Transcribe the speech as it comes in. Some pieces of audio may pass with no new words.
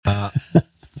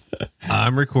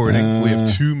I'm recording. We have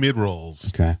 2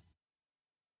 mid-rolls.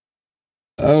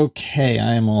 Okay,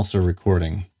 I am also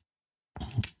recording.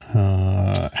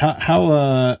 How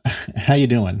you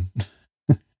doing?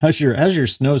 How's your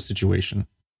snow situation?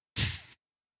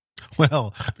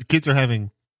 Well, the kids are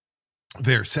having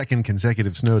their second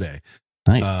consecutive snow day.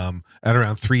 Nice. At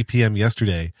around 3 p.m.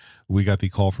 yesterday, we got the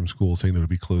call from school saying that it would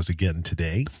be closed again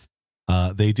today.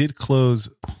 They did close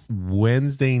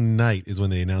Wednesday night is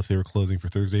when they announced they were closing for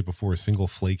Thursday before a single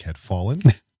flake had fallen.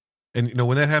 And, you know,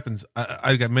 when that happens,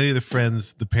 I've got many of the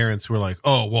friends, the parents who are like,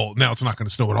 oh, well, now it's not going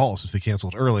to snow at all since they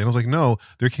canceled early. And I was like, no,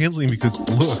 they're canceling because,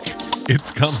 look,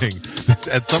 it's coming.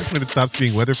 At some point, it stops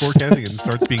being weather forecasting and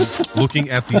starts being looking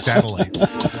at the satellites.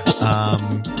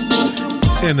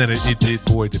 And then it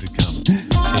boy, did it come.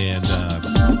 And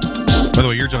by the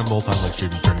way, you're John Molt on live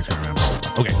stream. Turning around.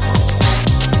 Okay.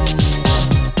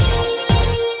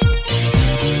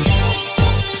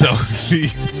 So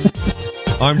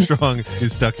the Armstrong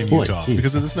is stuck in Utah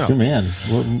because of the snow. Good man.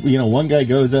 Well, you know, one guy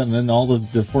goes out and then all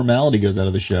the formality goes out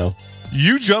of the show.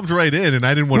 You jumped right in and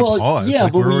I didn't want to pause. Yeah,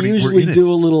 like, but we usually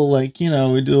do a little, like, you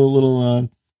know, we do a little... All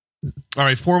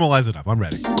right, formalize it up. I'm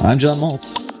ready. I'm John Molt.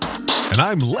 And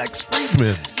I'm Lex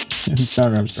Friedman.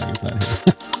 John Armstrong is not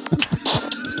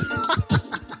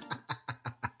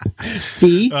here.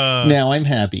 See? Now I'm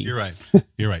happy. You're right.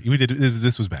 We did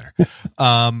this was better.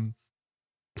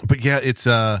 But yeah, it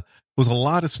was a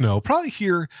lot of snow. Probably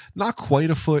here, not quite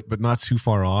a foot, but not too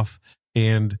far off.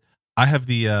 And I have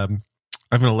I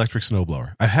have an electric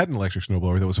snowblower. I had an electric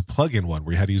snowblower that was a plug-in one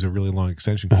where you had to use a really long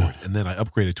extension cord, and then I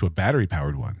upgraded to a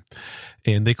battery-powered one.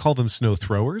 And they call them snow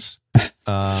throwers,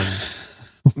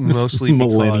 mostly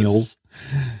millennials.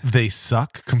 They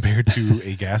suck compared to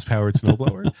a gas-powered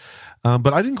snowblower.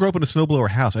 But I didn't grow up in a snowblower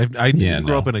house. I didn't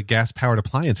grow up in a gas-powered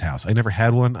appliance house. I never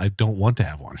had one. I don't want to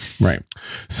have one. Right.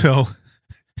 So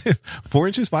 4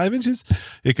 inches, 5 inches,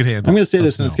 it could handle. I'm going to say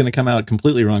this and it's going to come out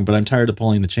completely wrong, but I'm tired of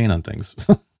pulling the chain on things.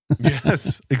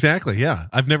 Yes, exactly. Yeah.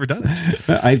 I've never done it.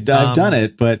 I've done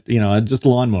it, but, you know, just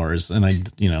lawnmowers and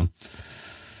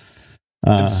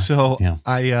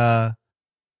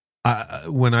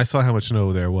when I saw how much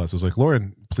snow there was, I was like,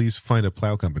 Lauren, please find a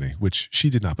plow company, which she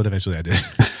did not, but eventually I did.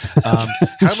 How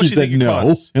much she said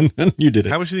no, and then you did it.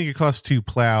 How much do you think it costs to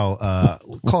plow,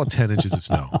 call it 10 inches of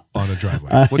snow on a driveway?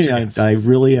 What's your guess? I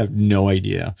really have no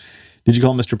idea. Did you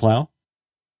call Mr. Plow?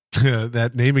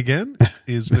 That name again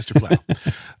is Mr. Plow.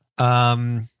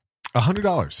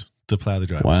 $100 to plow the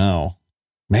driveway. Wow,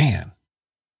 man!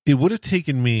 It would have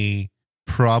taken me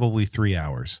probably 3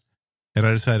 hours, and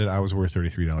I decided I was worth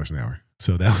 $33 an hour.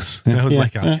 So that was my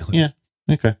calculus. Yeah,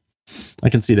 okay, I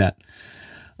can see that.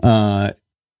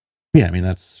 Yeah, I mean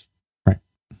that's right.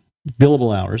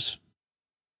 Billable hours.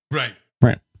 Right.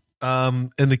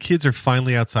 And the kids are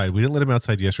finally outside. We didn't let them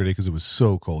outside yesterday because it was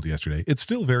so cold yesterday. It's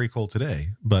still very cold today,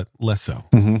 but less so.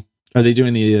 Mm-hmm. Are they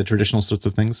doing the traditional sorts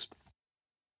of things?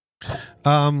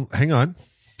 Hang on.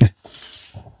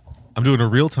 I'm doing a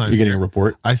real time. You're getting a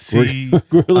report. I see.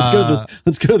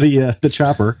 Let's go to the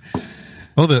chopper.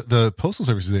 Oh, the postal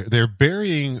service is there. They're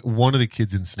burying one of the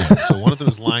kids in snow. So one of them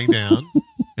is lying down,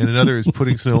 and another is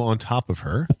putting snow on top of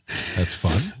her. That's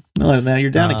fun. Well, now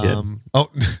you're down a kid.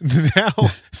 Now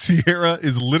Sierra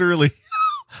is literally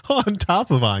on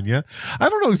top of Anya. I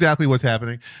don't know exactly what's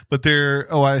happening, but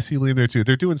I see Liam there too.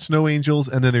 They're doing snow angels,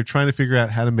 and then they're trying to figure out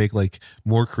how to make like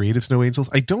more creative snow angels.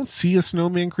 I don't see a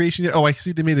snowman creation yet. Oh, I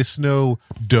see they made a snow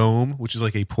dome, which is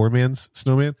like a poor man's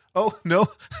snowman. Oh, no.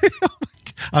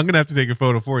 I'm going to have to take a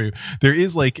photo for you. There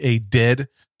is like a dead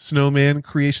snowman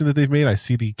creation that they've made. I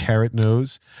see the carrot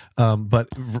nose, but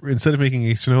instead of making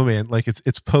a snowman, like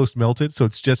it's post melted, so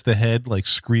it's just the head like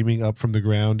screaming up from the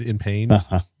ground in pain.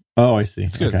 Uh-huh. Oh, I see.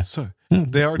 It's good. Okay. So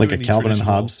they are like a Calvin and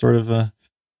Hobbes sort of.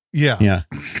 Yeah.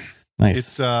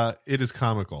 Nice. It is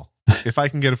comical. If I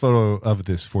can get a photo of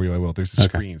this for you, I will. There's a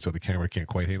screen, so the camera can't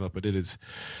quite handle it, but it is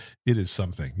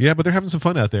something. Yeah, but they're having some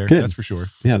fun out there. Good. That's for sure.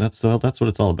 Yeah, that's what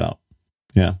it's all about.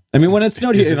 Yeah, I mean, when it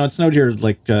snowed here, it snowed here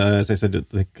like as I said,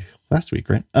 like last week,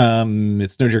 right? It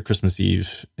snowed here Christmas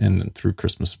Eve and through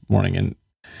Christmas morning, and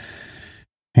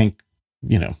Hank,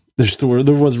 there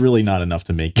was really not enough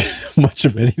to make much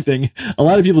of anything. A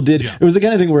lot of people did. Yeah. It was the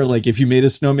kind of thing where, like, if you made a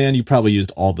snowman, you probably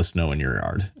used all the snow in your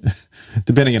yard,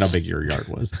 depending on how big your yard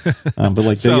was. But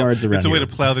like the yards around, it's a way to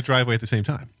plow the driveway at the same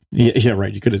time. Yeah,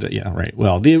 right. You could have, yeah, right.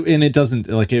 Well, and it doesn't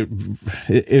like it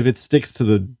if it sticks to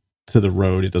the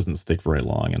road, it doesn't stick very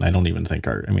long. And I don't even think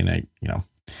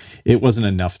it wasn't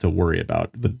enough to worry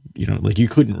about. Like you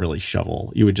couldn't really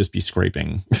shovel. You would just be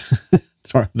scraping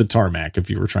the tarmac if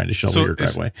you were trying to shovel your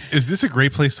driveway. Is this a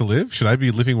great place to live? Should I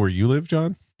be living where you live,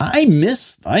 John? I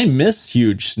miss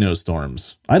huge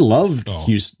snowstorms. I loved Oh.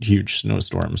 huge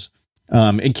snowstorms.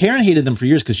 And Karen hated them for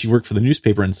years because she worked for the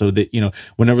newspaper, and so that, you know,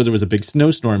 whenever there was a big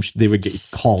snowstorm, they would get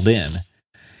called in.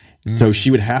 So she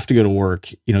would have to go to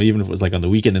work, you know, even if it was like on the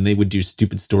weekend, and they would do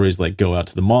stupid stories like go out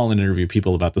to the mall and interview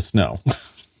people about the snow.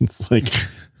 It's like,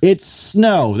 it's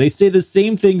snow. They say the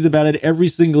same things about it every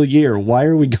single year. Why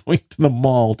are we going to the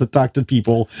mall to talk to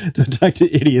people, to talk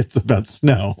to idiots about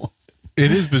snow?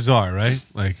 It is bizarre, right?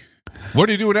 Like, what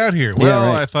are you doing out here?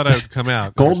 Well, right. I thought I would come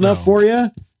out. Cold enough for you?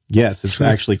 Yes, it's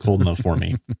actually cold enough for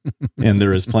me. And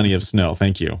there is plenty of snow.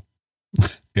 Thank you.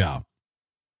 Yeah.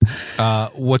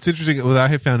 What's interesting, what I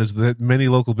have found is that many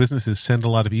local businesses send a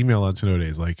lot of email on snow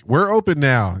days. Like, we're open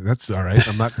now. That's all right.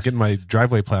 I'm not getting my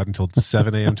driveway plowed until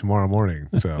 7 a.m. tomorrow morning.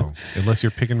 So unless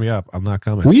you're picking me up, I'm not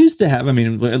coming. We used to have, I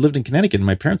mean, I lived in Connecticut, and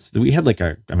my parents, we had like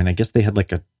I guess they had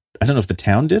like I don't know if the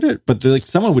town did it, but like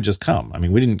someone would just come. I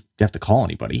mean, we didn't have to call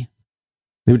anybody.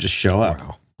 They would just show up.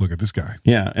 Wow. Look at this guy.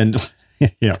 Yeah. And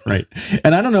yeah, right.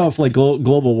 And I don't know if like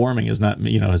global warming is not,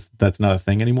 you know, that's not a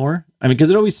thing anymore. I mean,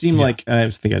 because it always seemed like, I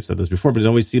think I've said this before, but it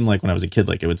always seemed like when I was a kid,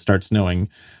 like it would start snowing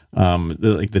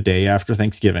the day after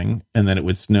Thanksgiving, and then it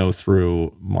would snow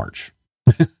through March.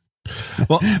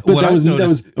 Well, but that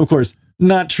was, of course,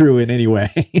 not true in any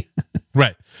way.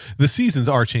 Right. The seasons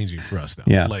are changing for us, though.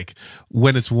 Yeah. Like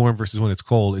when it's warm versus when it's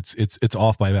cold, it's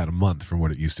off by about a month from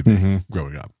what it used to be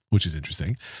growing up, which is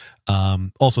interesting.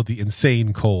 Also, the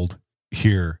insane cold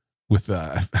here with,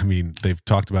 I mean, they've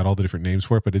talked about all the different names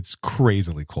for it, but it's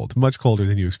crazily cold, much colder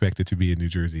than you expect it to be in New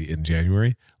Jersey in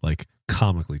January, like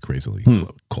comically crazily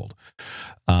cold.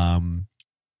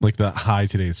 Like the high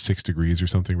today is 6 degrees or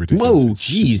something ridiculous. Whoa,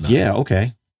 geez. Yeah.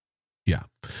 Okay. Yeah.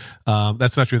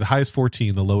 That's not true. The high is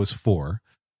 14, the low is 4.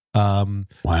 Wow.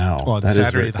 On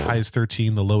Saturday, the high is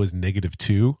 13, the low is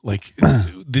 -2. Like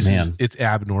it's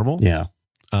abnormal. Yeah.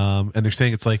 And they're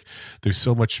saying it's like there's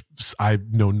so much. I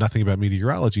know nothing about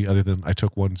meteorology other than I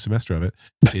took one semester of it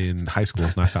in high school,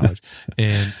 not college,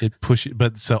 and it pushes.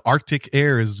 But so Arctic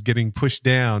air is getting pushed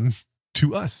down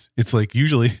to us. It's like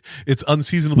usually it's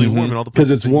unseasonably warm in all the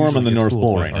places because it's warm on the North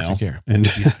Pole right now. Air. And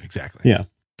yeah, exactly. Yeah.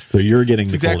 So you're getting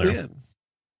the exactly cold air. it.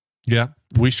 Yeah,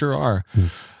 we sure are.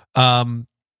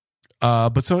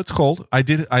 But so it's cold. I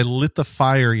lit the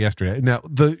fire yesterday. Now,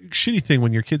 the shitty thing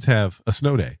when your kids have a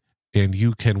snow day and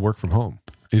you can work from home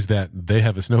is that they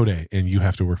have a snow day and you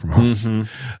have to work from home.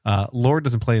 Laura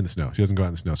doesn't play in the snow. She doesn't go out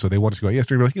in the snow. So they wanted to go out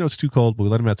yesterday. We're like, you know, it's too cold, but we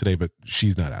let them out today, but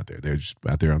she's not out there. They're just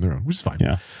out there on their own, which is fine.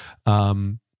 Yeah.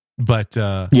 But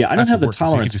yeah, I don't have the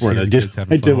tolerance for it.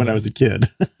 I did when I was a kid.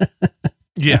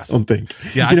 Yes. I don't think.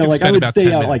 Yeah, you know, like I would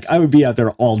stay out, like I would be out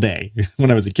there all day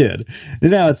when I was a kid. And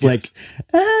now it's like,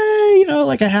 you know,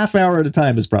 like a half hour at a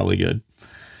time is probably good.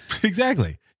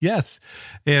 Exactly. Yes.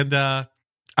 And I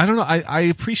don't know. I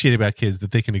appreciate about kids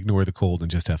that they can ignore the cold and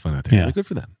just have fun out there. Yeah. Like, good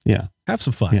for them. Yeah. Have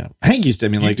some fun. Yeah. Hank used to, I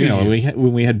mean, like, you know,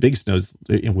 when we had big snows,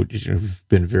 which have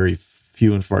been very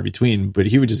few and far between, but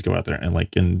he would just go out there and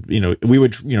like, and, you know, we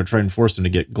would, you know, try and force him to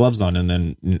get gloves on. And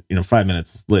then, you know, 5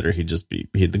 minutes later,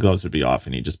 the gloves would be off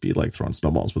and he'd just be like throwing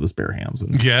snowballs with his bare hands.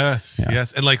 And, yes.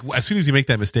 And like, as soon as you make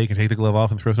that mistake and take the glove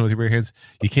off and throw snow with your bare hands,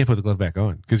 you can't put the glove back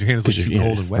on because your hand is like too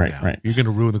cold and wet now. Right. You're going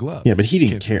to ruin the glove. Yeah. But he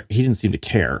didn't care. He didn't seem to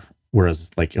care.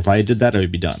 Whereas like, if I did that, I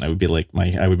would be done. I would be like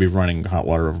I would be running hot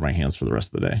water over my hands for the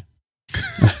rest of the day.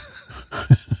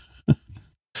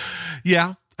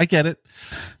 Yeah, I get it.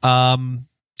 I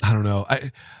don't know.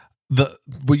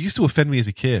 What used to offend me as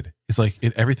a kid is like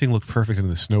everything looked perfect and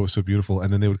the snow was so beautiful,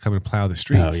 and then they would come and plow the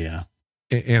streets. Oh yeah,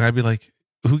 and I'd be like,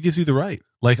 "Who gives you the right?"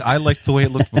 Like I liked the way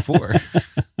it looked before.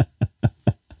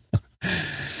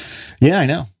 Yeah, I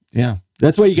know. Yeah,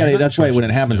 that's why you got to. That's why when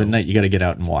it happens at night, you got to get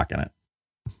out and walk in it.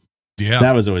 Yeah,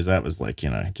 that was like, you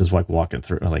know, just like walking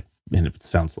through, like, and it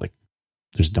sounds like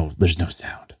there's no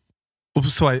sound.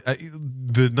 So I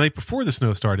the night before the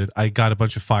snow started, I got a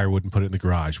bunch of firewood and put it in the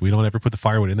garage. We don't ever put the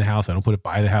firewood in the house. I don't put it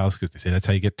by the house because they say that's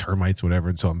how you get termites, whatever.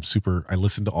 And so I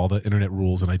listen to all the internet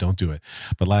rules and I don't do it.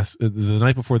 But the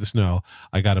night before the snow,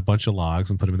 I got a bunch of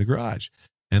logs and put them in the garage.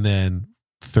 And then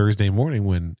Thursday morning,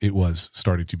 when it was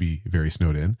starting to be very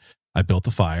snowed in, I built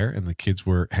the fire and the kids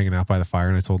were hanging out by the fire.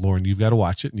 And I told Lauren, you've got to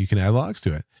watch it and you can add logs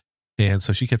to it. And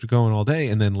so she kept it going all day.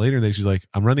 And then later in the day, she's like,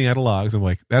 I'm running out of logs. I'm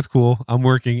like, that's cool. I'm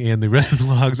working. And the rest of the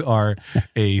logs are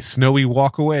a snowy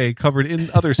walk away covered in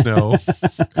other snow.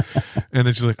 And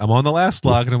then she's like, I'm on the last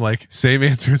log. And I'm like, same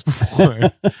answer as before.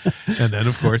 And then,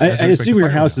 of course, I assume your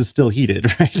house is still heated,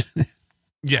 right?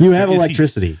 Yes. You have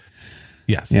electricity. Heat.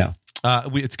 Yes. Yeah.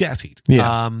 It's gas heat.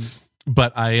 Yeah.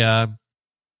 But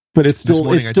but it's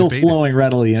still flowing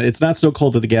readily. It's not so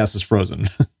cold that the gas is frozen.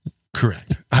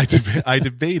 Correct. I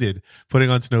debated putting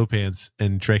on snow pants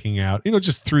and trekking out,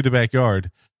 just through the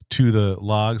backyard to the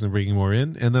logs and bringing more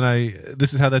in. And then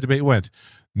this is how that debate went.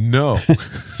 No.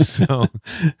 So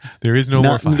there is no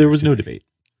more fire. There was no debate.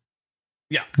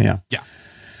 Yeah. Yeah. Yeah.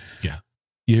 Yeah.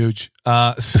 Huge.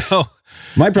 So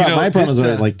my problem is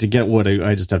that like to get wood, I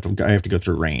have to go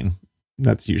through rain.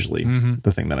 That's usually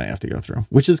the thing that I have to go through,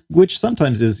 which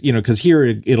sometimes is, because here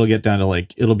it'll get down to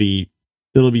like, it'll be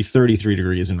 33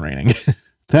 degrees and raining.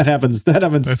 That happens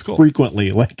cool.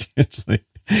 frequently. Like it's like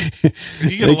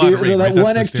you get a lot of rain, right? That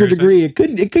one extra degree, it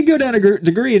could go down a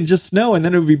degree and just snow, and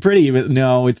then it would be pretty. But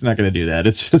no, it's not going to do that.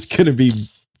 It's just going to be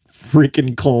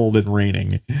freaking cold and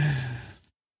raining.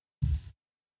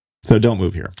 So don't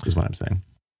move here, is what I'm saying.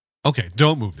 Okay,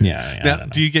 don't move there. Yeah. Now,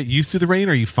 do you get used to the rain?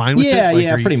 Are you fine with it?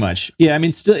 Yeah, pretty much. Yeah, I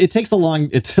mean, still, it takes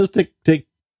it does take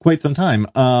quite some time.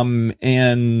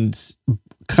 And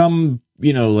come,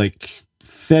 like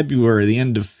February, the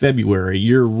end of February,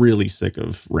 you're really sick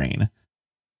of rain.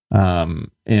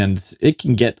 And it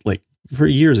can get like, for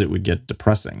years it would get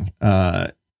depressing.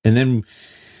 And then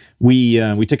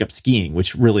we took up skiing,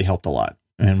 which really helped a lot.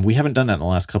 And we haven't done that in the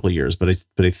last couple of years, but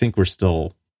I think we're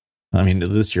still, I mean,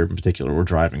 this year in particular, we're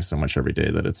driving so much every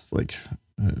day that it's like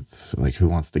who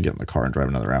wants to get in the car and drive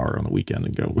another hour on the weekend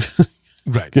and go,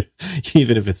 right?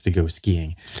 Even if it's to go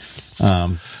skiing.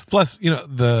 Plus,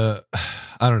 I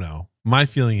don't know. My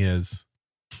feeling is,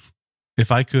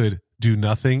 if I could do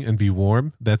nothing and be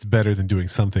warm, that's better than doing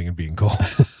something and being cold.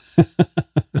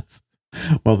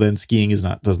 Well, then skiing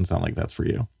doesn't sound like that's for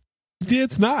you. Yeah,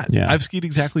 it's not. Yeah. I've skied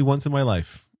exactly once in my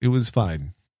life. It was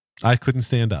fine. I couldn't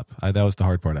stand up. That was the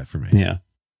hard part for me. Yeah.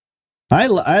 I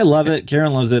love it.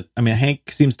 Karen loves it. I mean,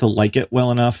 Hank seems to like it well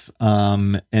enough.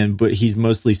 But he's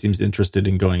mostly seems interested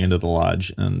in going into the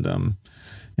lodge and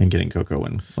getting cocoa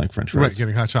and like French fries. Right.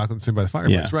 Getting hot chocolate and sitting by the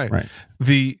fireplace. Yeah, right.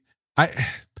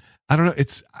 I don't know.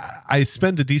 I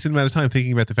spend a decent amount of time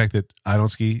thinking about the fact that I don't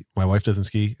ski, my wife doesn't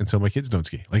ski, and so my kids don't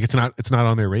ski. Like it's not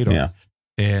on their radar. Yeah.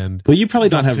 And well, you probably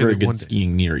don't have very good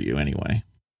skiing near you anyway.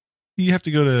 You have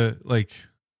to go to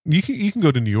you can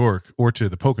go to New York or to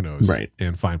the Poconos, right,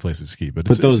 and find places to ski, but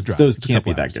those can't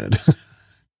be that good.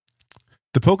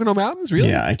 The Pocono Mountains, really?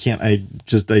 Yeah, I can't. I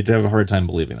have a hard time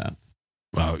believing that.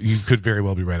 Well, you could very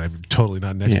well be right. I'm totally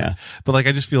not an expert. Yeah. But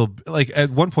I just feel like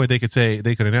at one point they could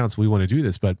announce we want to do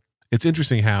this, but it's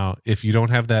interesting how if you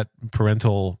don't have that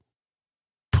parental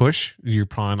push, you're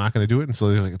probably not going to do it. And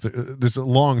so there's a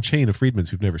long chain of Friedmans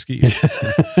who've never skied.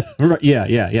 Right.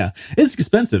 Yeah. It's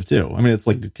expensive too. I mean, it's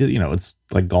like, it's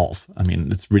like golf. I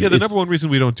mean, it's really, the number one reason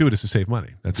we don't do it is to save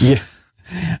money. That's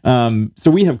So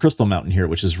we have Crystal Mountain here,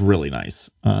 which is really nice.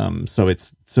 So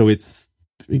it's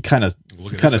kind of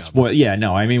spoiled. Yeah,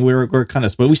 no, I mean, we're kind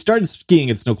of spoiled. We started skiing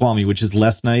at Snoqualmie, which is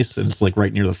less nice, and it's like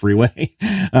right near the freeway.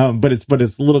 But it's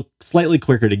a little slightly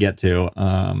quicker to get to.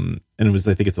 And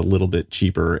I think it's a little bit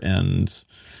cheaper and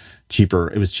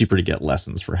cheaper. It was cheaper to get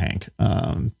lessons for Hank.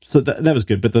 So that was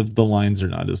good. But the lines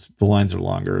are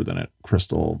longer than at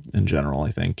Crystal in general,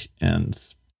 I think. And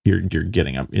you're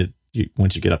getting up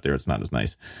once you get up there, it's not as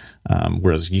nice.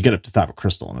 Whereas you get up to the top of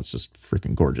Crystal and it's just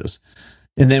freaking gorgeous.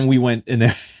 And then we went in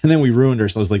there, and then we ruined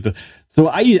ourselves. So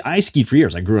I skied for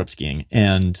years. I grew up skiing,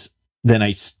 and then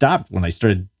I stopped when I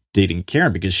started dating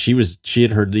Karen because she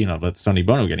had heard about Sonny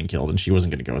Bono getting killed, and she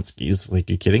wasn't going to go at skis. Like,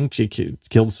 you kidding? She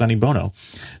killed Sonny Bono.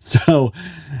 So,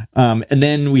 and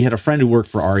then we had a friend who worked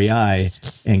for REI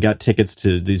and got tickets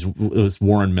to this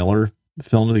Warren Miller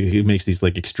films. He makes these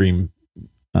like extreme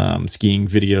skiing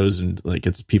videos, and like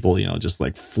it's people just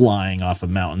like flying off of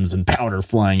mountains and powder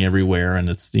flying everywhere, and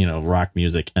it's rock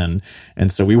music, and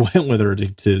so we went with her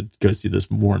to go see this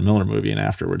Warren Miller movie, and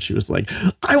afterwards she was like,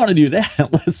 I want to do that,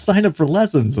 let's sign up for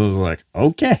lessons. I was like,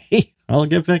 okay, I'll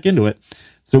get back into it.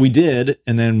 So we did,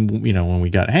 and then when we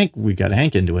got Hank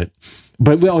into it.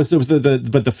 But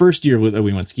the first year that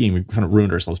we went skiing, we kind of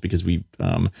ruined ourselves because we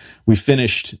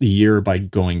finished the year by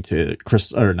going to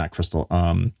not Crystal.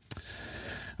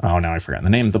 Oh, now I forgot the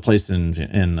name of the place in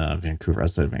Vancouver,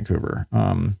 outside of Vancouver.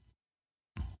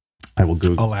 I will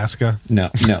Google. Alaska?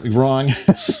 No, wrong.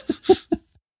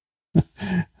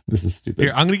 This is stupid.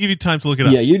 Here, I'm going to give you time to look it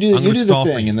up. Yeah, you do the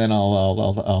thing, and then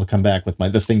I'll come back with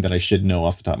the thing that I should know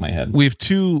off the top of my head. We have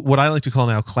two, what I like to call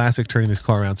now, classic Turning This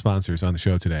Car Around sponsors on the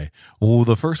show today. Well,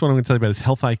 the first one I'm going to tell you about is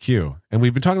Health IQ, and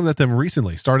we've been talking about them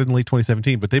recently. Started in late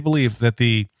 2017, but they believe that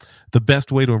the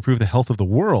best way to improve the health of the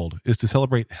world is to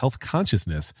celebrate health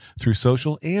consciousness through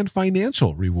social and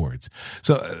financial rewards.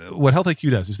 So what Health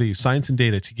IQ does is they use science and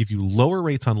data to give you lower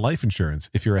rates on life insurance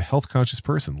if you're a health conscious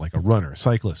person, like a runner, a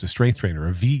cyclist, a strength trainer,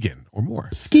 a vegan, or more.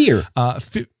 Skier.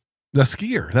 The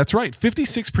skier. That's right.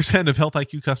 56% of Health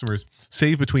IQ customers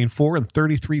save between 4 and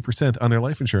 33% on their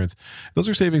life insurance. Those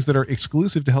are savings that are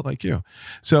exclusive to Health IQ.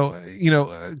 So,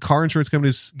 car insurance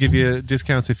companies give you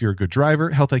discounts if you're a good driver.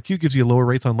 Health IQ gives you lower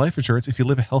rates on life insurance if you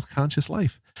live a health conscious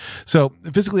life. So,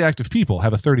 physically active people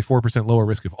have a 34% lower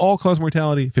risk of all-cause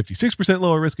mortality, 56%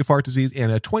 lower risk of heart disease,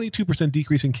 and a 22%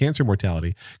 decrease in cancer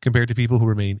mortality compared to people who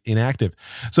remain inactive.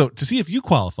 So, to see if you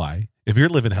qualify, if you're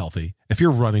living healthy, if you're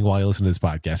running while you listen to this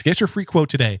podcast, get your free quote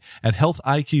today at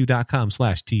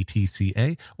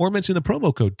healthiq.com/TTCA or mention the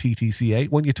promo code TTCA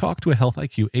when you talk to a Health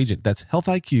IQ agent. That's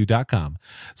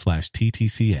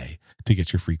healthiq.com/TTCA to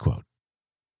get your free quote.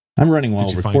 I'm running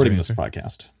while recording this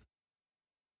podcast.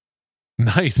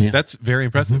 Nice. Yeah. That's very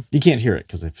impressive. You can't hear it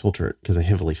because I filter it, because I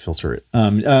heavily filter it.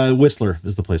 Whistler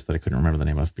is the place that I couldn't remember the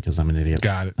name of because I'm an idiot.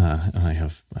 Got it. And I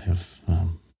have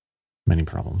many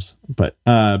problems, but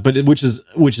which is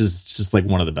just like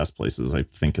one of the best places I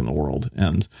think in the world.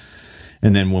 And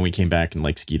then when we came back and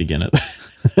like skied again at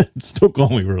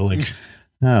Stockholm, we were like,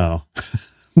 oh,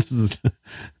 this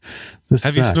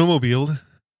have you snowmobiled?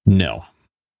 No.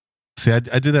 See, I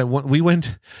did that one. We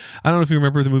went, I don't know if you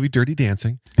remember the movie Dirty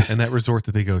Dancing and that resort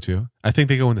that they go to. I think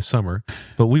they go in the summer,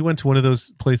 but we went to one of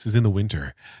those places in the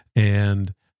winter,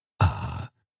 and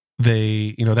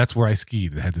they, that's where I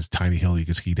skied. They had this tiny hill you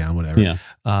could ski down, whatever. Yeah.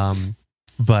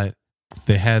 But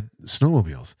they had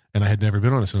snowmobiles, and I had never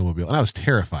been on a snowmobile, and I was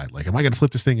terrified. Like, am I going to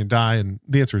flip this thing and die? And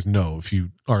the answer is no. If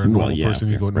you are a normal person,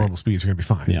 you go at normal speeds, you're going to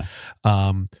be fine. Yeah.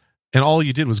 And all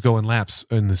you did was go in laps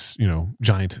in this,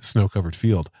 giant snow-covered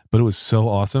field. But it was so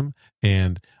awesome,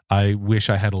 and I wish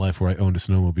I had a life where I owned a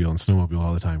snowmobile and snowmobile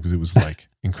all the time, because it was like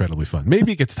incredibly fun.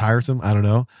 Maybe it gets tiresome, I don't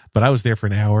know, but I was there for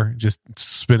an hour just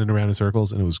spinning around in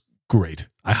circles, and it was great.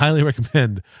 I highly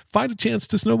recommend find a chance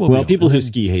to snowmobile. Well, people who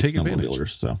ski hate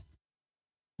snowmobilers, so.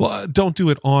 Well, don't do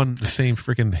it on the same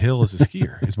freaking hill as a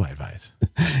skier is my advice.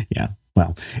 Yeah.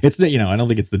 Well, it's, I don't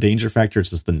think it's the danger factor.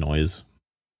 It's just the noise.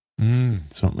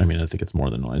 So, I think it's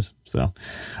more the noise. So,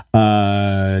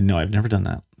 no, I've never done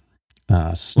that.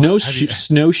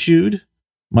 Snowshoed,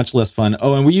 much less fun.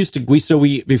 Oh, and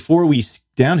before we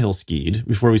downhill skied,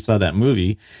 before we saw that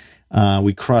movie,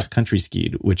 we cross country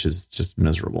skied, which is just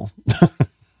miserable.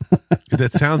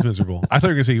 That sounds miserable. I thought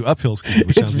you were going to say you uphill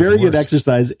skied. It's very good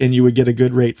exercise, and you would get a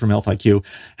good rate from Health IQ.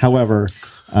 However,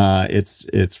 it's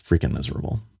freaking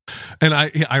miserable. And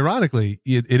ironically,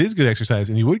 it is good exercise,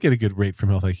 and you would get a good rate from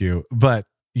Health IQ, but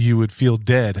you would feel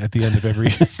dead at the end of every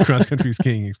cross-country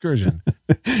skiing excursion.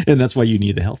 And that's why you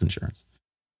need the health insurance,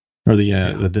 or the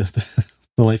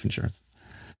life insurance.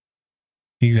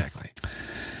 Exactly.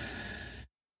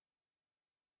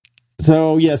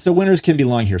 So winters can be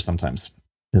long here sometimes.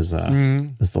 Is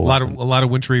the lesson. a lot of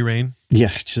wintry rain. Yeah,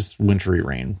 just wintry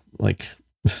rain. Like,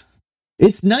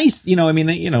 it's nice, and I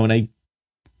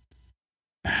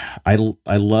like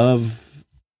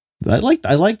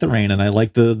the rain, and I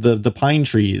like the pine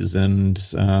trees, and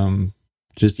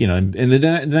just and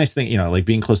the nice thing, like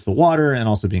being close to the water and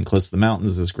also being close to the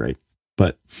mountains is great.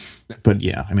 But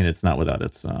yeah, it's not without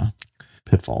its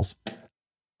pitfalls.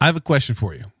 I have a question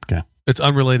for you. Okay, it's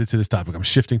unrelated to this topic. I'm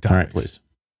shifting topics. All right, please.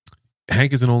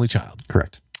 Hank is an only child.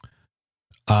 Correct.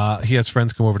 He has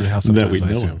friends come over to the house sometimes, that we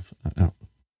know of. Oh.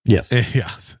 Yes.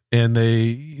 Yes. And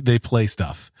they play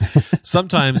stuff.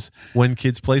 Sometimes when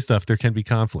kids play stuff, there can be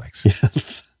conflicts.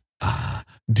 Yes.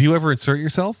 Do you ever insert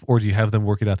yourself, or do you have them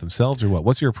work it out themselves, or what?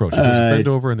 What's your approach? If there's a friend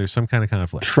over and there's some kind of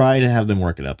conflict, try to have them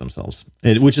work it out themselves,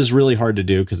 which is really hard to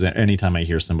do, because anytime I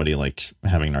hear somebody like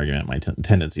having an argument, my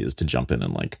tendency is to jump in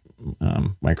and like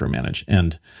micromanage.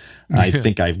 And I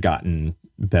think I've gotten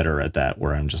better at that,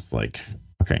 where I'm just like,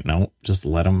 okay, no, just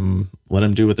let them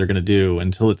do what they're going to do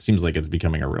until it seems like it's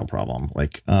becoming a real problem.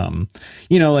 Like,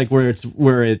 like where it's,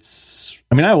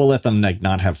 I will let them like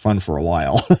not have fun for a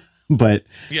while, but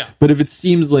if it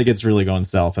seems like it's really going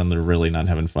south and they're really not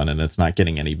having fun and it's not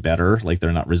getting any better, like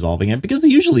they're not resolving it, because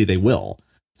usually they will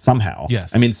somehow.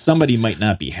 Yes. Somebody might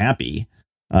not be happy.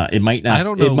 It might not, I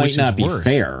don't know, it might not be worse.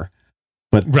 Fair,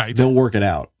 but they'll work it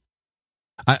out.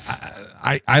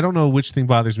 I don't know which thing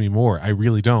bothers me more. I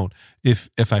really don't. If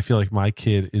I feel like my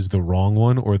kid is the wrong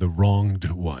one or the wronged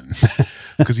one,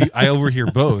 because I overhear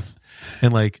both.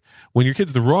 And like when your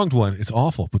kid's the wronged one, it's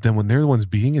awful. But then when they're the ones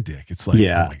being a dick, it's like,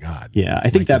 oh my God. Yeah, I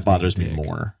think that bothers me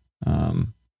more.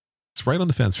 It's right on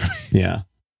the fence for me. Yeah,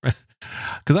 because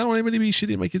I don't want anybody to be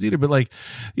shitty at my kids either. But like,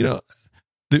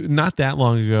 not that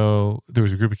long ago, there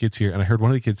was a group of kids here, and I heard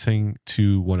one of the kids saying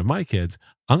to one of my kids,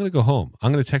 I'm going to go home.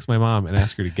 I'm going to text my mom and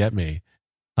ask her to get me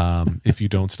if you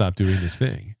don't stop doing this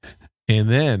thing. And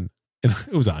then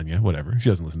it was Anya, whatever. She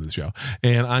doesn't listen to the show.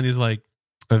 And Anya's like,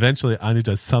 eventually Anya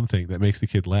does something that makes the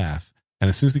kid laugh. And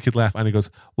as soon as the kid laughs, Anya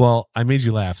goes, well, I made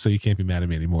you laugh, so you can't be mad at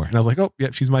me anymore. And I was like, oh, yeah,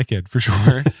 she's my kid for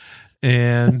sure.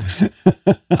 And,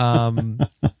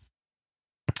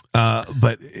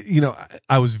 but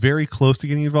I was very close to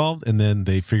getting involved, and then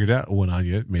they figured out when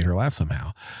Anya made her laugh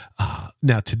somehow.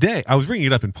 Now today, I was bringing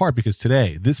it up in part because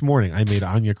this morning, I made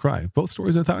Anya cry. Both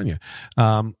stories with Anya.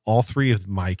 All three of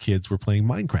my kids were playing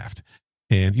Minecraft,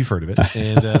 and you've heard of it.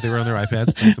 And they were on their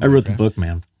iPads. I wrote the book,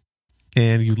 man.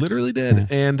 And you literally did. Yeah.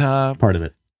 And part of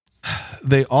it.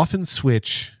 They often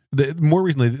switch. More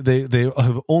recently, they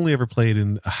have only ever played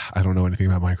in. I don't know anything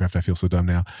about Minecraft. I feel so dumb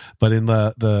now. But in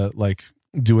the like,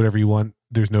 do whatever you want.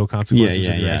 There's no consequences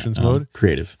of your actions mode.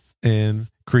 Creative. And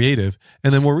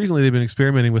then more recently, they've been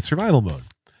experimenting with survival mode.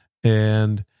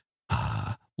 And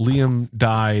Liam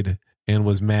died and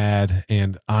was mad,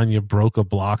 and Anya broke a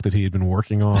block that he had been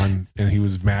working on, and he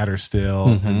was madder still.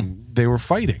 Mm-hmm. And they were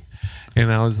fighting.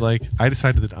 And I was like, I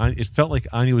decided that it felt like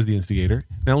Anya was the instigator.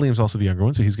 Now Liam's also the younger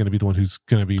one, so he's going to be the one who's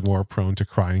going to be more prone to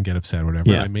cry and get upset or whatever.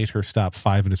 Yeah. And I made her stop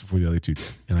 5 minutes before the other two did,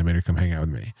 and I made her come hang out with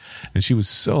me. And she was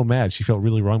so mad. She felt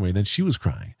really wrong with me. And then she was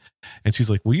crying. And she's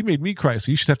like, well, you made me cry,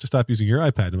 so you should have to stop using your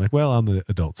iPad. I'm like, well, I'm the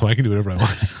adult, so I can do whatever I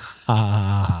want.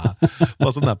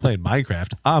 Plus, I'm not playing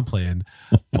Minecraft. I'm playing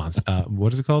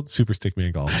what is it called? Super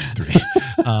Stickman Golf 3.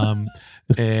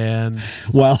 And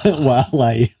while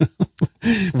I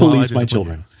police my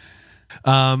children.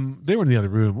 They were in the other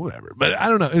room, whatever. But I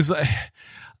don't know.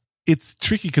 It's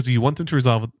tricky because you want them to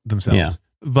resolve themselves. Yeah.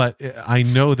 But I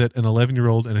know that an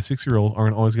 11-year-old and a 6-year-old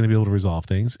aren't always going to be able to resolve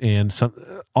things. And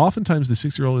oftentimes the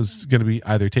 6-year-old is going to be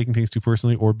either taking things too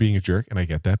personally or being a jerk. And I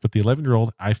get that. But the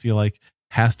 11-year-old, I feel like,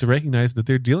 has to recognize that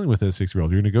they're dealing with a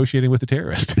 6-year-old. You're negotiating with a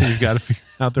terrorist. And you've got to figure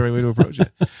out the right way to approach it.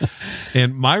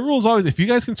 And my rule is always, if you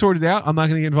guys can sort it out, I'm not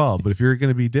going to get involved. But if you're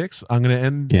going to be dicks, I'm going to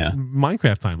end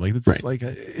Minecraft time. Like it's right. Like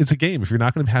it's a game. If you're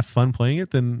not going to have fun playing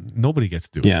it, then nobody gets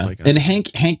to do it. Like, and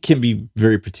Hank can be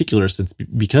very particular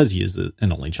because he is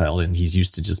an only child and he's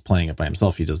used to just playing it by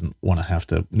himself. He doesn't want to have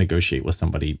to negotiate with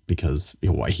somebody because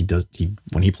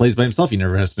when he plays by himself, he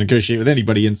never has to negotiate with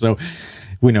anybody. And so,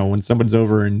 when someone's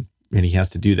over and he has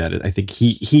to do that, I think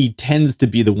he tends to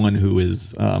be the one who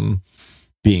is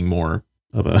being more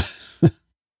of a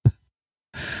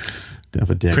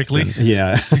dick. Prickly?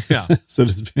 Yeah. So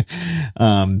to speak.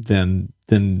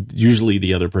 Then usually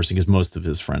the other person, because most of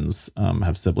his friends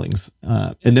have siblings.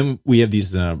 And then we have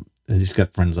he's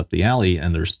got friends up the alley,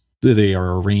 and they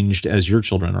are arranged as your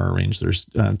children are arranged. There's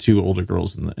 2 older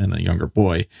girls and a younger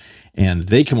boy, and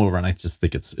they come over, and I just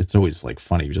think it's always like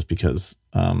funny just because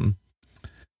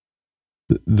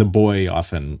the boy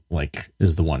often like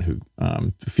is the one who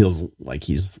feels like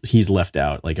he's left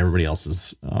out, like everybody else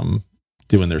is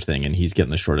doing their thing and he's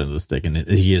getting the short end of the stick, and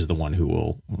he is the one who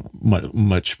will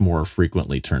much more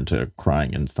frequently turn to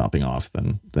crying and stomping off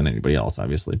than anybody else,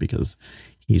 obviously, because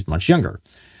he's much younger.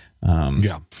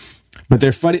 But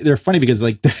they're funny because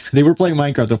like they were playing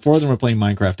Minecraft, the 4 of them were playing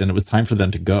Minecraft, and it was time for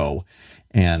them to go.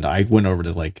 And I went over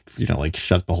to like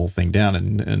shut the whole thing down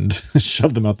and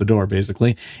shove them out the door,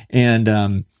 basically. And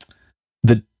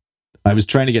I was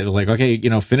trying to get like, okay,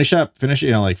 finish your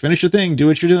thing, do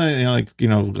what you're doing,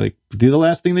 do the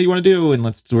last thing that you want to do, and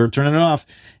we're turning it off.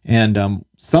 And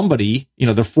somebody,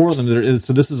 there are 4 of them.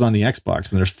 So this is on the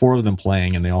Xbox, and there's 4 of them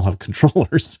playing, and they all have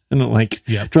controllers, and I'm like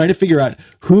trying to figure out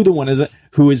who the one is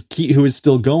who is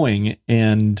still going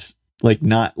and like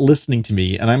not listening to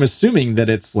me. And I'm assuming that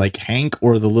it's like Hank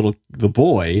or the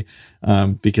boy,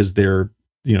 because they're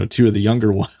 2 of the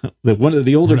younger one.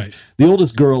 The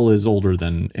oldest girl is older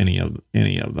than any of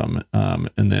them,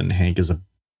 and then Hank is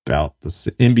about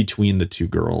in between the 2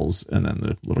 girls, and then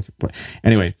the little boy.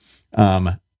 Anyway,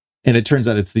 and it turns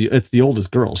out it's the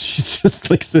oldest girl. She's just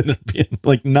like sitting there being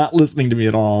like not listening to me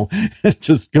at all, and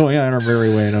just going on her merry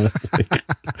way. And I was like,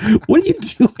 "What are you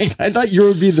doing? I thought you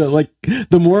would be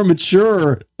the more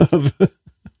mature of,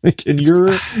 and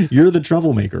you're the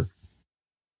troublemaker."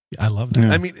 I love that.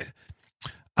 Yeah. I mean,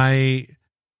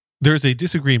 there's a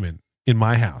disagreement in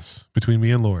my house between me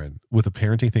and Lauren with a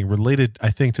parenting thing related, I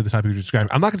think, to the topic you're describing.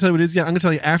 I'm not going to tell you what it is yet. I'm going to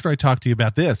tell you after I talk to you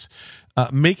about this.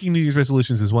 Making New Year's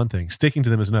resolutions is one thing. Sticking to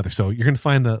them is another. So you're going to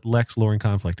find the Lex-Lauren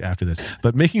conflict after this.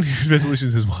 But making New Year's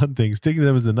resolutions is one thing. Sticking to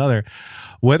them is another.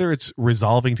 Whether it's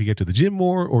resolving to get to the gym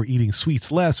more or eating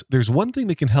sweets less, there's one thing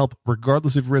that can help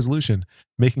regardless of resolution: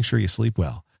 making sure you sleep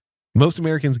well. Most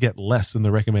Americans get less than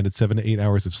the recommended 7 to 8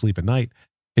 hours of sleep a night.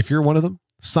 If you're one of them,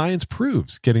 science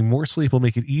proves getting more sleep will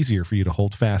make it easier for you to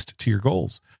hold fast to your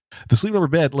goals. The Sleep Number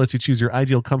bed lets you choose your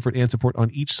ideal comfort and support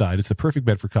on each side. It's the perfect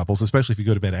bed for couples, especially if you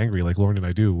go to bed angry like Lauren and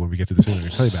I do when we get to the scene I'm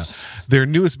going to tell you about. Their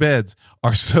newest beds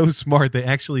are so smart, they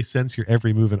actually sense your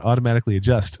every move and automatically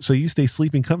adjust, so you stay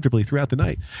sleeping comfortably throughout the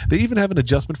night. They even have an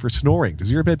adjustment for snoring.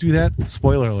 Does your bed do that?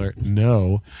 Spoiler alert,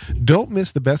 no. Don't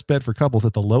miss the best bed for couples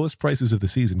at the lowest prices of the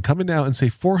season. Come in now and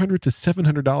save $400 to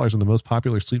 $700 on the most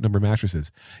popular Sleep Number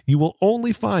mattresses. You will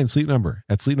only find Sleep Number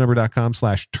at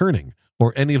sleepnumber.com/turning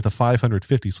or any of the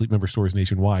 550 Sleep Number stores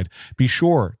nationwide. Be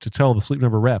sure to tell the Sleep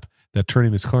Number rep that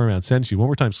Turning This Car Around sent you. One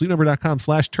more time,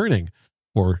 sleepnumber.com/turning,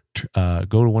 or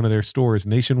go to one of their stores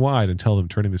nationwide and tell them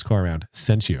Turning This Car Around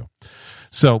sent you.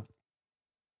 So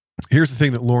here's the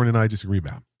thing that Lauren and I disagree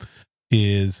about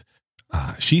is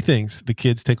she thinks the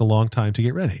kids take a long time to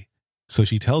get ready. So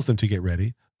she tells them to get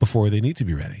ready before they need to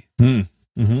be ready.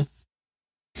 Mm-hmm.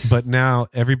 But now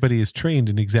everybody is trained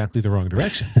in exactly the wrong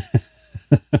direction.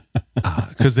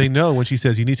 Because they know when she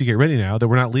says you need to get ready now that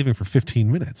we're not leaving for 15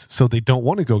 minutes. So they don't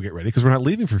want to go get ready because we're not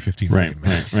leaving for 15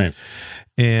 minutes. Right.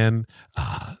 And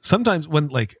sometimes when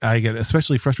like I get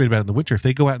especially frustrated about it in the winter, if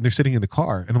they go out and they're sitting in the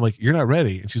car and I'm like, you're not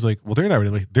ready. And she's like, well, they're not ready.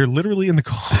 I'm like, they're literally in the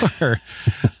car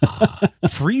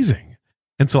freezing.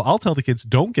 And so I'll tell the kids,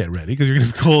 don't get ready because you're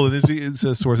going to be cold. And it's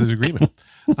a source of disagreement.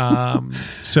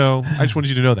 So I just wanted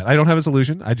you to know that. I don't have a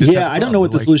solution. I don't know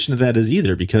what the solution to that is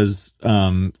either because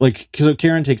so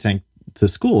Karen takes Hank to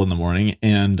school in the morning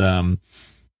and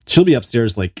she'll be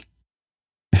upstairs like,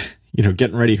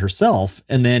 getting ready herself.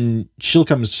 And then she'll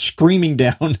come screaming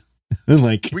down and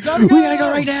like, we gotta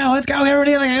go right now. Let's go.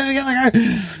 Everybody.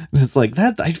 It's like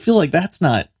that. I feel like that's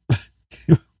not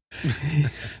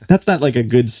like a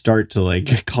good start to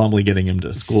like calmly getting him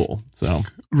to school. So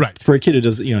right for a kid who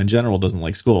does, in general doesn't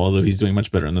like school, although he's doing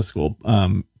much better in this school.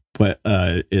 But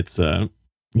it's I'm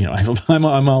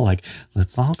all like,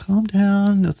 let's all calm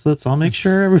down. Let's all make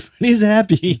sure everybody's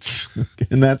happy.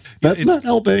 And that's not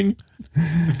helping.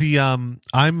 I'm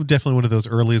definitely one of those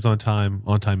early is on time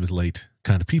is late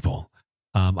kind of people.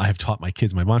 I have taught my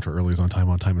kids my mantra: early is on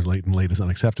time is late, and late is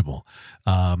unacceptable.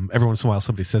 Every once in a while,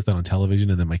 somebody says that on television,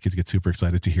 and then my kids get super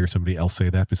excited to hear somebody else say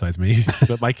that besides me.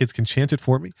 But my kids can chant it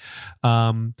for me.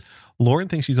 Lauren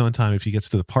thinks she's on time if she gets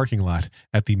to the parking lot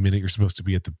at the minute you're supposed to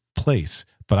be at the place.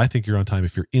 But I think you're on time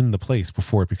if you're in the place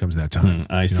before it becomes that time.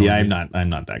 I see. I'm not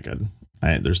that good.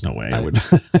 There's no way I would.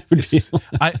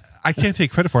 I can't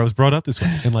take credit for it. I was brought up this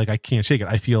way, and like I can't shake it.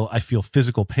 I feel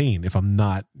physical pain if I'm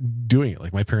not doing it.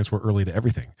 Like my parents were early to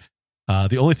everything.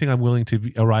 The only thing I'm willing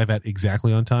to arrive at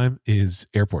exactly on time is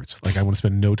airports. Like I want to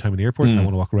spend no time in the airport. I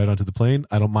want to walk right onto the plane.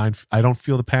 I don't mind. I don't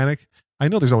feel the panic. I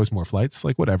know there's always more flights,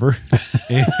 like whatever.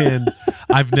 And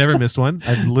I've never missed one.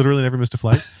 I've literally never missed a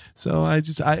flight. So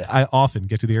I often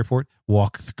get to the airport,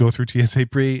 go through TSA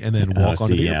pre, and then walk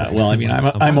onto the airport. Well, I mean,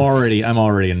 I'm already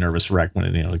a nervous wreck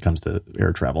when it comes to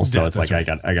air travel. So it's like right.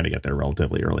 I got to get there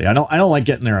relatively early. I don't like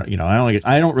getting there.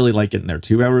 I don't really like getting there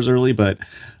 2 hours early, but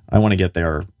I want to get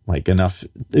there like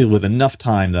with enough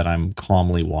time that I'm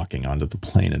calmly walking onto the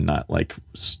plane and not like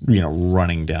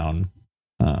running down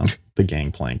the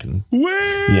gangplank and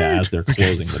as they're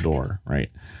closing the door, right?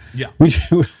 Yeah.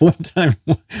 One time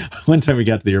we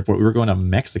got to the airport. We were going to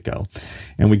Mexico,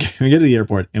 and we get to the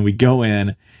airport and we go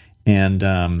in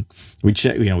and we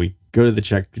check. We go to the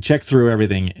check through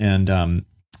everything, and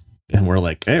we're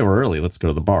like, hey, we're early. Let's go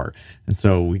to the bar. And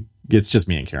so it's just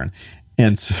me and Karen.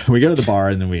 And so we go to the bar,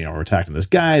 and then we're talking to this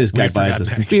guy. This guy buys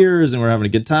us some beers, and we're having a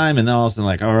good time. And then all of a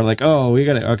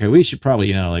sudden, we should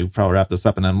probably, probably wrap this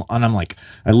up. And I'm like,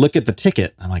 I look at the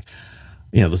ticket. I'm like,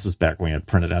 this is back when we had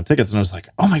printed out tickets, and I was like,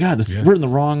 oh my god, we're in the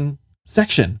wrong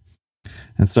section.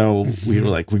 And so we were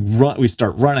like, we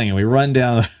start running, and we run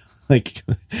down, like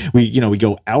we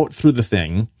go out through the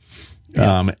thing,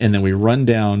 and then we run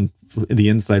down the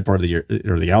inside part of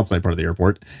the outside part of the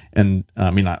airport, and I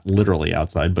mean not literally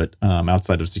outside, but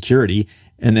outside of security,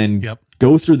 and then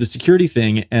go through the security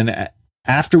thing. And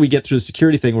after we get through the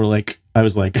security thing, I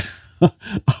was like,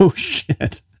 oh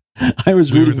shit, I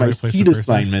was reading my seat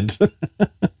assignment.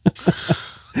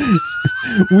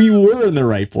 We were in the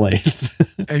right place,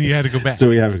 and you had to go back. So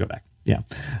we had to go back. Yeah.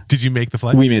 Did you make the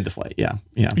flight? We made the flight. Yeah.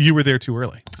 You were there too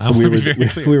early. We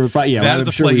were probably, I'm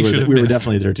sure we were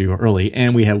definitely there too early,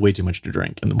 and we had way too much to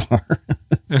drink in the bar.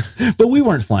 But we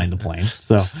weren't flying the plane,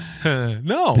 so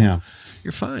no. Yeah.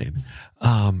 You're fine.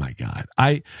 Oh my god.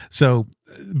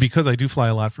 Because I do fly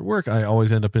a lot for work, I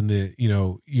always end up in the,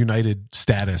 United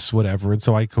status, whatever. And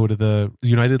so I go to the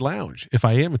United Lounge if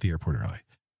I am at the airport early.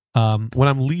 When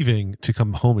I'm leaving to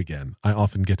come home again, I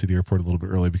often get to the airport a little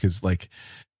bit early because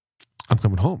I'm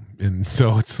coming home. And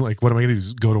so it's like, what am I going to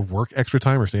do? Go to work extra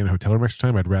time or stay in a hotel room extra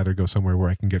time? I'd rather go somewhere where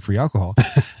I can get free alcohol.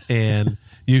 And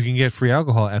you can get free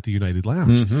alcohol at the United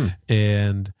Lounge. Mm-hmm.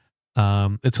 And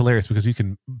it's hilarious because you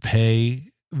can pay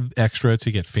extra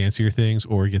to get fancier things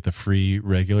or get the free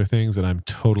regular things. And I'm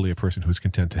totally a person who's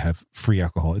content to have free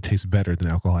alcohol. It tastes better than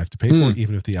alcohol I have to pay for,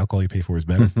 even if the alcohol you pay for is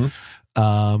better.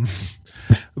 Mm-hmm.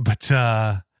 But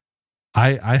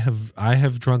I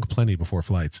have drunk plenty before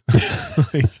flights.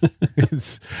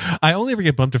 I only ever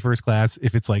get bumped to first class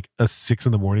if it's like a 6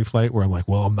 a.m. flight where I'm like,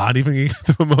 well, I'm not even gonna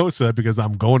get the mimosa because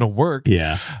I'm going to work.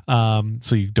 Yeah.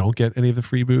 So you don't get any of the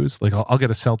free booze. Like I'll get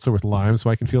a seltzer with lime so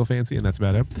I can feel fancy, and that's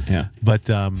about it. Yeah. But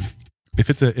if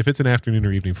it's an afternoon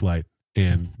or evening flight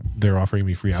and they're offering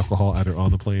me free alcohol either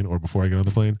on the plane or before I get on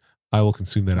the plane, I will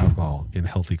consume that alcohol in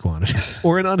healthy quantities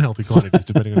or in unhealthy quantities,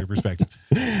 depending on your perspective.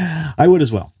 I would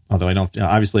as well. Although I don't,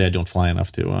 obviously I don't fly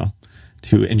enough to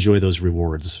enjoy those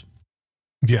rewards.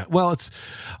 Yeah. Well,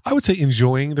 I would say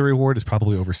enjoying the reward is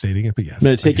probably overstating it, but yes.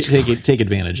 But take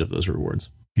advantage of those rewards.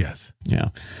 Yes. Yeah.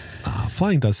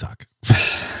 Flying does suck.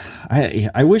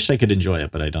 I wish I could enjoy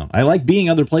it, but I don't. I like being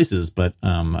other places, but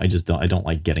I don't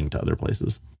like getting to other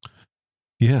places.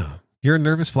 Yeah. You're a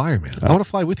nervous flyer, man. I want to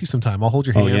fly with you sometime. I'll hold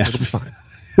your hand. Yeah. It'll be fine.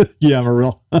 Yeah, I'm a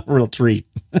real treat.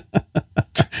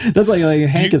 That's like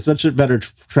Hank is such a better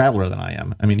traveler than I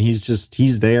am. I mean,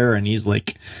 he's there and he's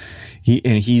like,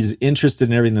 he's interested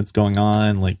in everything that's going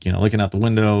on, like, looking out the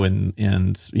window and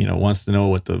wants to know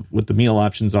what the meal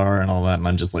options are and all that. And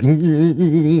I'm just like,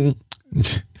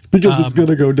 because it's going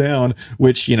to go down,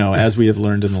 which, as we have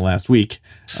learned in the last week,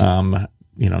 knock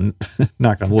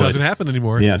on wood. Doesn't happen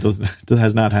anymore. Yeah, it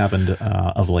has not happened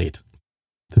of late.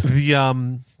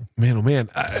 The man, oh man,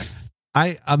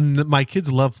 my kids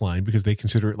love flying because they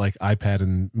consider it like iPad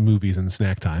and movies and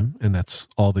snack time, and that's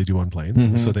all they do on planes.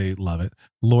 Mm-hmm. So they love it.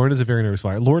 Lauren is a very nervous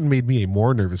flyer. Lauren made me a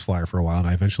more nervous flyer for a while, and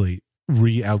I eventually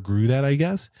outgrew that, I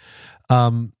guess.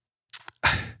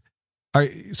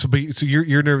 So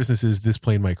your nervousness is this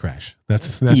plane might crash.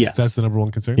 That's the number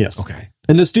one concern. Yes. Okay.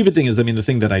 And the stupid thing is, I mean, the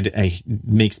thing that I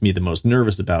makes me the most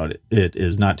nervous about it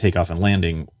is not takeoff and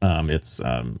landing. It's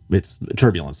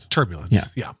turbulence. Turbulence.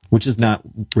 Yeah. Which is not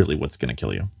really what's going to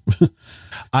kill you.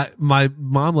 My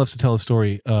mom loves to tell a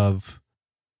story of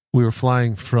we were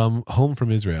flying home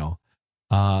from Israel,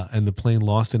 and the plane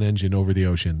lost an engine over the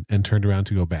ocean and turned around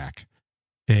to go back,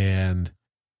 and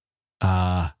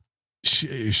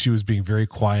she was being very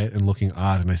quiet and looking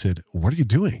odd, and I said, "What are you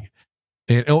doing?"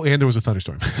 And there was a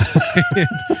thunderstorm,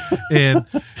 and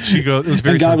she goes, "It was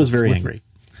very." And God was very angry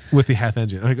with the half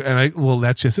engine. And I well,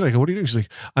 that's just it. I go, "What are you doing?" She's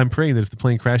like, "I'm praying that if the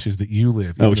plane crashes, that you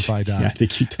live, even if I die." Yeah, I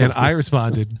think you and I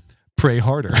responded, "Pray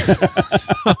harder."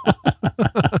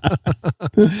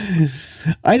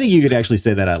 I think you could actually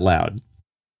say that out loud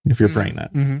if you're praying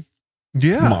that. Mm-hmm.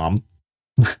 Yeah, Mom.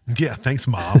 Yeah, thanks,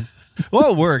 Mom.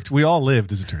 Well, it worked. We all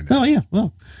lived, as it turned out. Oh yeah,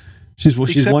 well, she's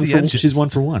one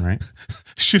for one, right?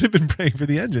 Should have been praying for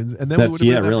the engines, and then we would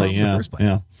have really, in the first place.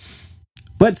 Yeah.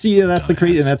 But see, that's the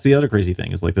crazy, and that's the other crazy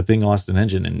thing is like the thing lost an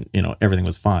engine, and everything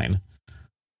was fine.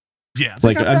 Yeah, it's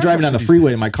like I'm driving down the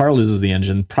freeway, and my car loses the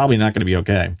engine. Probably not going to be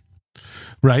okay.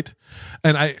 Right.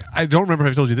 And I don't remember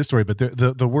if I've told you this story, but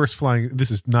the worst flying. This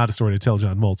is not a story to tell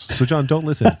John Moltz, so John, don't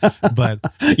listen. But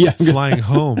yeah, flying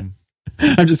home.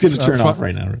 I'm just going to turn off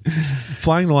right now.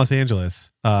 Flying to Los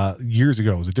Angeles years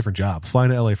ago was a different job.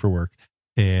 Flying to LA for work,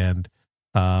 and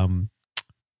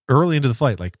early into the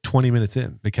flight, like 20 minutes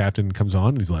in, the captain comes on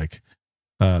and he's like,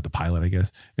 the pilot, I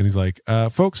guess, and he's like,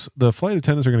 folks, the flight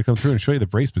attendants are going to come through and show you the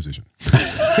brace position.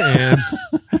 And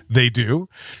they do.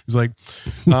 He's like,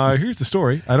 here's the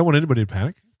story. I don't want anybody to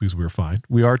panic because we were fine.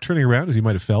 We are turning around, as you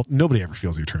might have felt. Nobody ever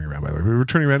feels you're turning around, by the way. We were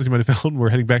turning around, as you might have felt, and we're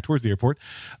heading back towards the airport.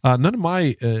 None of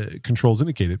my controls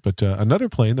indicate it, but another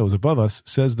plane that was above us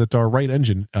says that our right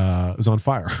engine is on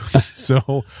fire.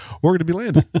 So we're going to be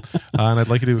landing. And I'd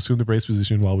like you to assume the brace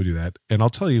position while we do that. And I'll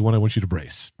tell you when I want you to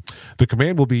brace. The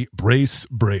command will be brace,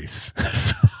 brace.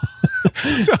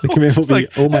 So, the command will be,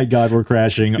 oh my God, we're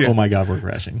crashing. Yeah. Oh my God, we're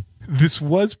crashing. This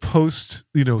was post,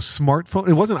 smartphone.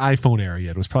 It wasn't iPhone era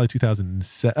yet. It was probably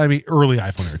 2007. I mean, early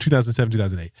iPhone era, 2007,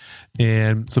 2008.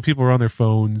 And so people were on their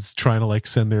phones trying to like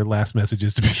send their last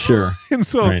messages to people. Sure. And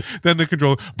so then the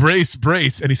control, brace,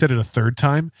 brace. And he said it a third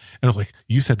time. And I was like,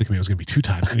 you said the command was going to be 2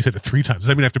 times. And you said it 3 times. Does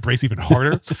that mean I have to brace even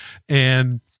harder?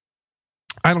 And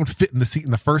I don't fit in the seat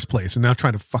in the first place. And now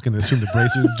trying to fucking assume the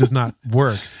brace does not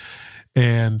work.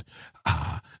 And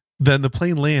then the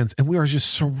plane lands and we are just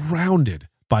surrounded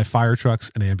by fire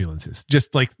trucks and ambulances,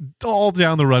 just like all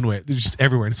down the runway. They're just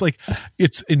everywhere. And it's like,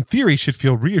 it's in theory should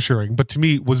feel reassuring, but to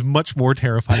me was much more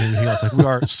terrifying than anything else. Like, we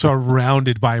are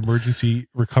surrounded by emergency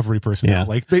recovery personnel. Yeah.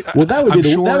 Like, that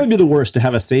would be the worst, to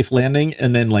have a safe landing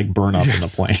and then like burn up in the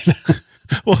plane.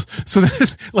 Well, so then,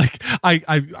 like,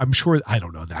 I'm sure, I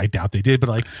don't know, I doubt they did, but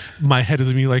like, my head is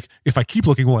me like, if I keep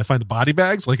looking, will I find the body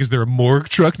bags? Like, is there a morgue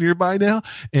truck nearby now?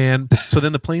 And so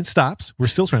then the plane stops. We're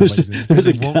still trying to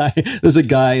there's a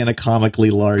guy in a comically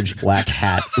large black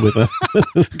hat with a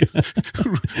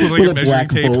with a black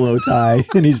tape. Bolo tie,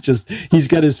 and he's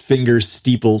got his fingers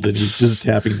steepled and he's just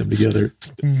tapping them together.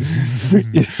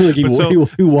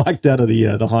 Like he walked out of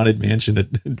the haunted mansion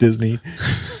at Disney.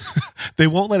 They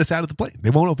won't let us out of the plane. They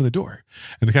won't open the door.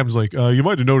 And the captain's like, you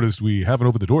might have noticed we haven't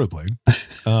opened the door of the plane.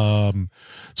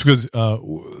 It's because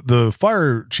the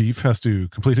fire chief has to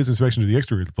complete his inspection of the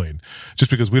exterior of the plane,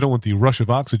 just because we don't want the rush of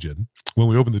oxygen when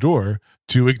we open the door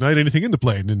to ignite anything in the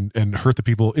plane and hurt the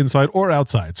people inside or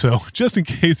outside. So just in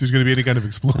case there's going to be any kind of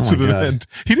explosive event.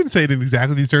 He didn't say it in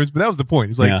exactly these terms, but that was the point.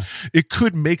 He's like, it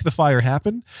could make the fire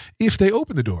happen if they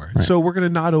open the door. Right. So we're going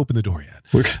to not open the door yet.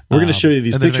 We're going to show you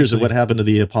these pictures of what happened to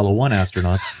the Apollo 1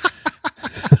 astronauts.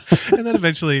 And then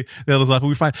eventually they let us off and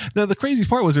we find. Now the craziest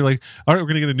part was they're like, all right, we're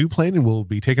going to get a new plane and we'll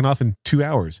be taking off in 2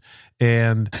 hours.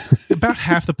 And about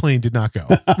half the plane did not go,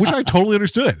 which I totally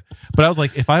understood. But I was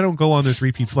like, if I don't go on this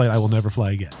repeat flight, I will never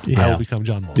fly again. I will become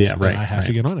John Moltz. Yeah, right. I have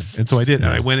to get on it. And so I did. And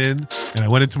I went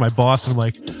into my boss and I'm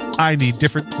like, I need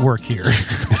different work here.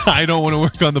 I don't want to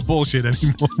work on the bullshit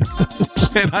anymore.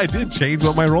 And I did change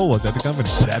what my role was at the company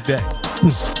that day.